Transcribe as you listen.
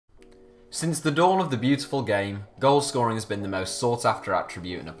Since the dawn of the beautiful game, goal scoring has been the most sought after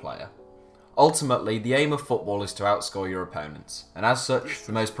attribute in a player. Ultimately, the aim of football is to outscore your opponents, and as such,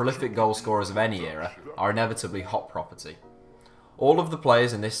 the most prolific goal scorers of any era are inevitably hot property. All of the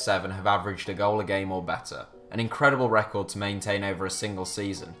players in this 7 have averaged a goal a game or better, an incredible record to maintain over a single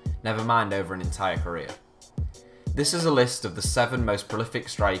season, never mind over an entire career. This is a list of the 7 most prolific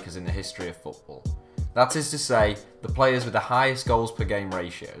strikers in the history of football. That is to say, the players with the highest goals per game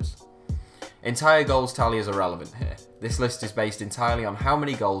ratios. Entire goals tally is irrelevant here. This list is based entirely on how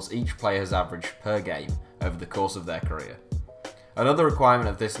many goals each player has averaged per game over the course of their career. Another requirement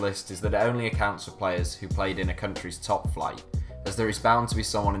of this list is that it only accounts for players who played in a country's top flight, as there is bound to be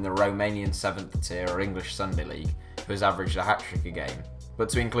someone in the Romanian 7th tier or English Sunday League who has averaged a hat-trick a game, but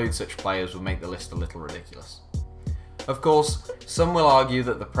to include such players would make the list a little ridiculous. Of course, some will argue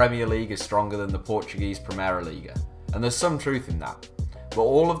that the Premier League is stronger than the Portuguese Primeira Liga, and there's some truth in that. But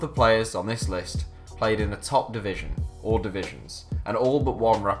all of the players on this list played in a top division, or divisions, and all but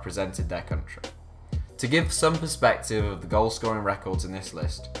one represented their country. To give some perspective of the goal scoring records in this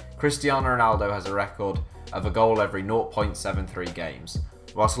list, Cristiano Ronaldo has a record of a goal every 0.73 games,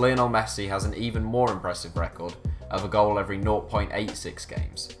 whilst Lionel Messi has an even more impressive record of a goal every 0.86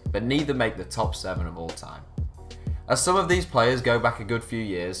 games, but neither make the top 7 of all time. As some of these players go back a good few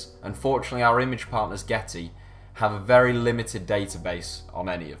years, unfortunately our image partners Getty have a very limited database on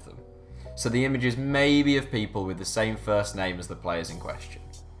any of them, so the images may be of people with the same first name as the players in question.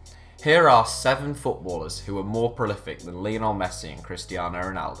 Here are 7 footballers who are more prolific than Lionel Messi and Cristiano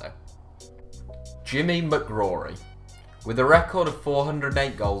Ronaldo. Jimmy McGrory. With a record of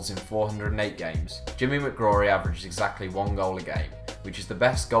 408 goals in 408 games, Jimmy McGrory averaged exactly 1 goal a game, which is the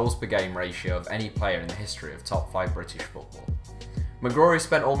best goals per game ratio of any player in the history of top 5 British football. McGrory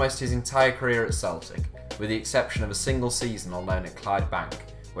spent almost his entire career at Celtic, with the exception of a single season on loan at Clydebank,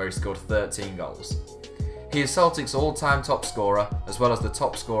 where he scored 13 goals. He is Celtic's all-time top scorer, as well as the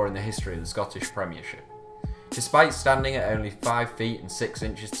top scorer in the history of the Scottish Premiership. Despite standing at only 5 feet and 6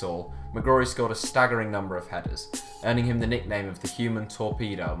 inches tall, McGrory scored a staggering number of headers, earning him the nickname of the human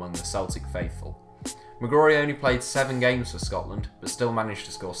torpedo among the Celtic faithful. McGrory only played 7 games for Scotland, but still managed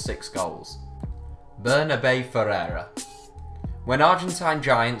to score 6 goals. Bernabé Ferreira. When Argentine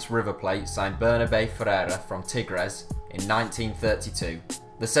giants River Plate signed Bernabé Ferreira from Tigres in 1932,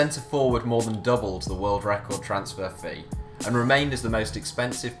 the centre-forward more than doubled the world record transfer fee and remained as the most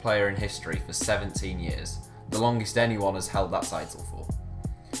expensive player in history for 17 years, the longest anyone has held that title for.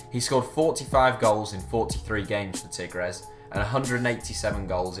 He scored 45 goals in 43 games for Tigres and 187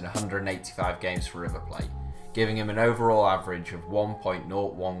 goals in 185 games for River Plate, giving him an overall average of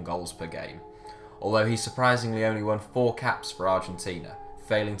 1.01 goals per game, although he surprisingly only won 4 caps for Argentina,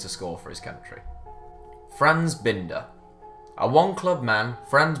 failing to score for his country. Franz Binder. A one-club man,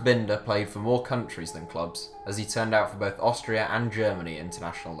 Franz Binder played for more countries than clubs, as he turned out for both Austria and Germany at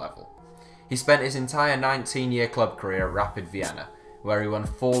international level. He spent his entire 19-year club career at Rapid Vienna, where he won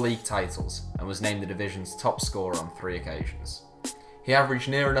 4 league titles and was named the division's top scorer on 3 occasions. He averaged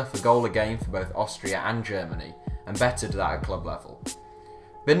near enough a goal a game for both Austria and Germany, and bettered that at club level.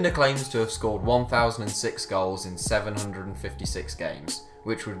 Binder claims to have scored 1,006 goals in 756 games,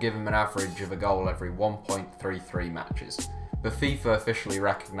 which would give him an average of a goal every 1.33 matches, but FIFA officially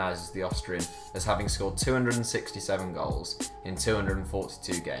recognises the Austrian as having scored 267 goals in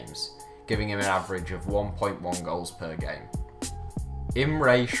 242 games, giving him an average of 1.1 goals per game.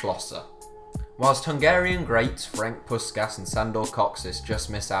 Imre Schlosser. Whilst Hungarian greats Ferenc Puskás and Sandor Kocsis just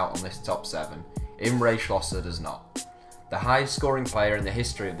miss out on this top 7, Imre Schlosser does not. The highest scoring player in the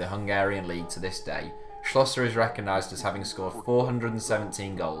history of the Hungarian league to this day, Schlosser is recognised as having scored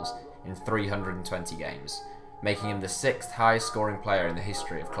 417 goals in 320 games, making him the 6th highest scoring player in the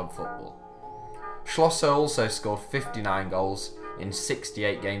history of club football. Schlosser also scored 59 goals in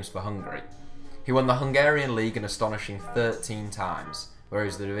 68 games for Hungary. He won the Hungarian league an astonishing 13 times, where he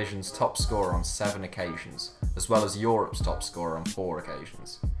was the division's top scorer on 7 occasions, as well as Europe's top scorer on 4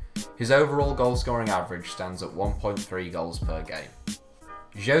 occasions. His overall goal scoring average stands at 1.3 goals per game.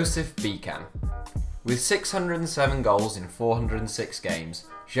 Joseph Bican. With 607 goals in 406 games,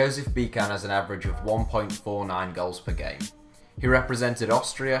 Joseph Bican has an average of 1.49 goals per game. He represented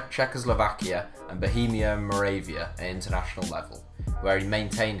Austria, Czechoslovakia and Bohemia and Moravia at international level, where he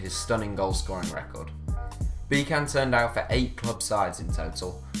maintained his stunning goal scoring record. Bican turned out for 8 club sides in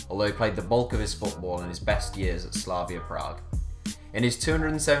total, although he played the bulk of his football in his best years at Slavia Prague. In his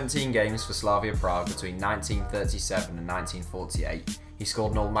 217 games for Slavia Prague between 1937 and 1948, he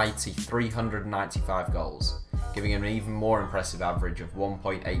scored an almighty 395 goals, giving him an even more impressive average of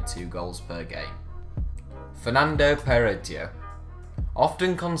 1.82 goals per game. Fernando Pereiro.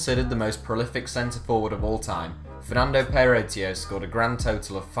 Often considered the most prolific centre-forward of all time, Fernando Peirotio scored a grand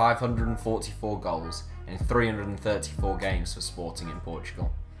total of 544 goals in 334 games for Sporting in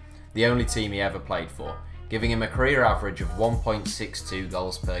Portugal, the only team he ever played for, giving him a career average of 1.62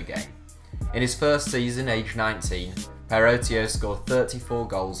 goals per game. In his first season, aged 19, Peirotio scored 34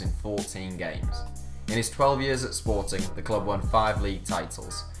 goals in 14 games. In his 12 years at Sporting, the club won 5 league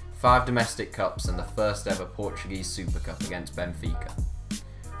titles, 5 domestic cups and the first ever Portuguese Super Cup against Benfica.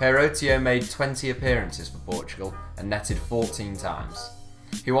 Peirotio made 20 appearances for Portugal and netted 14 times.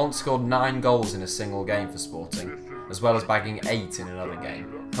 He once scored 9 goals in a single game for Sporting, as well as bagging 8 in another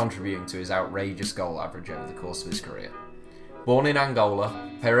game, contributing to his outrageous goal average over the course of his career. Born in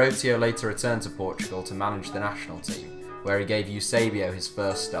Angola, Peirotio later returned to Portugal to manage the national team, where he gave Eusebio his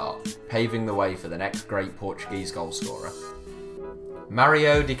first start, paving the way for the next great Portuguese goalscorer.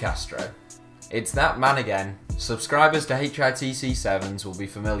 Mario de Castro. It's that man again. Subscribers to HITC Sevens will be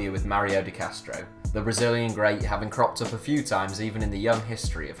familiar with Mario de Castro, the Brazilian great having cropped up a few times even in the young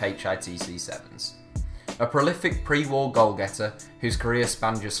history of HITC Sevens. A prolific pre-war goal-getter whose career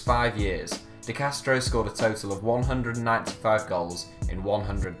spanned just 5 years, de Castro scored a total of 195 goals in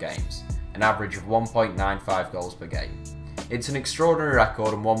 100 games, an average of 1.95 goals per game. It's an extraordinary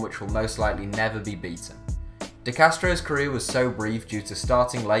record and one which will most likely never be beaten. De Castro's career was so brief due to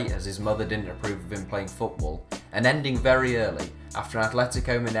starting late as his mother didn't approve of him playing football, and ending very early after an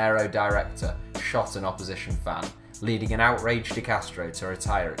Atletico Mineiro director shot an opposition fan, leading an outraged De Castro to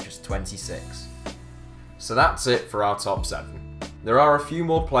retire at just 26. So that's it for our top 7. There are a few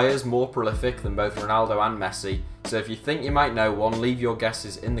more players more prolific than both Ronaldo and Messi, so if you think you might know one, leave your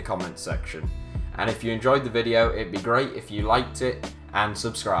guesses in the comments section. And if you enjoyed the video, it'd be great if you liked it and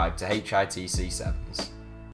subscribe to HITC Sevens.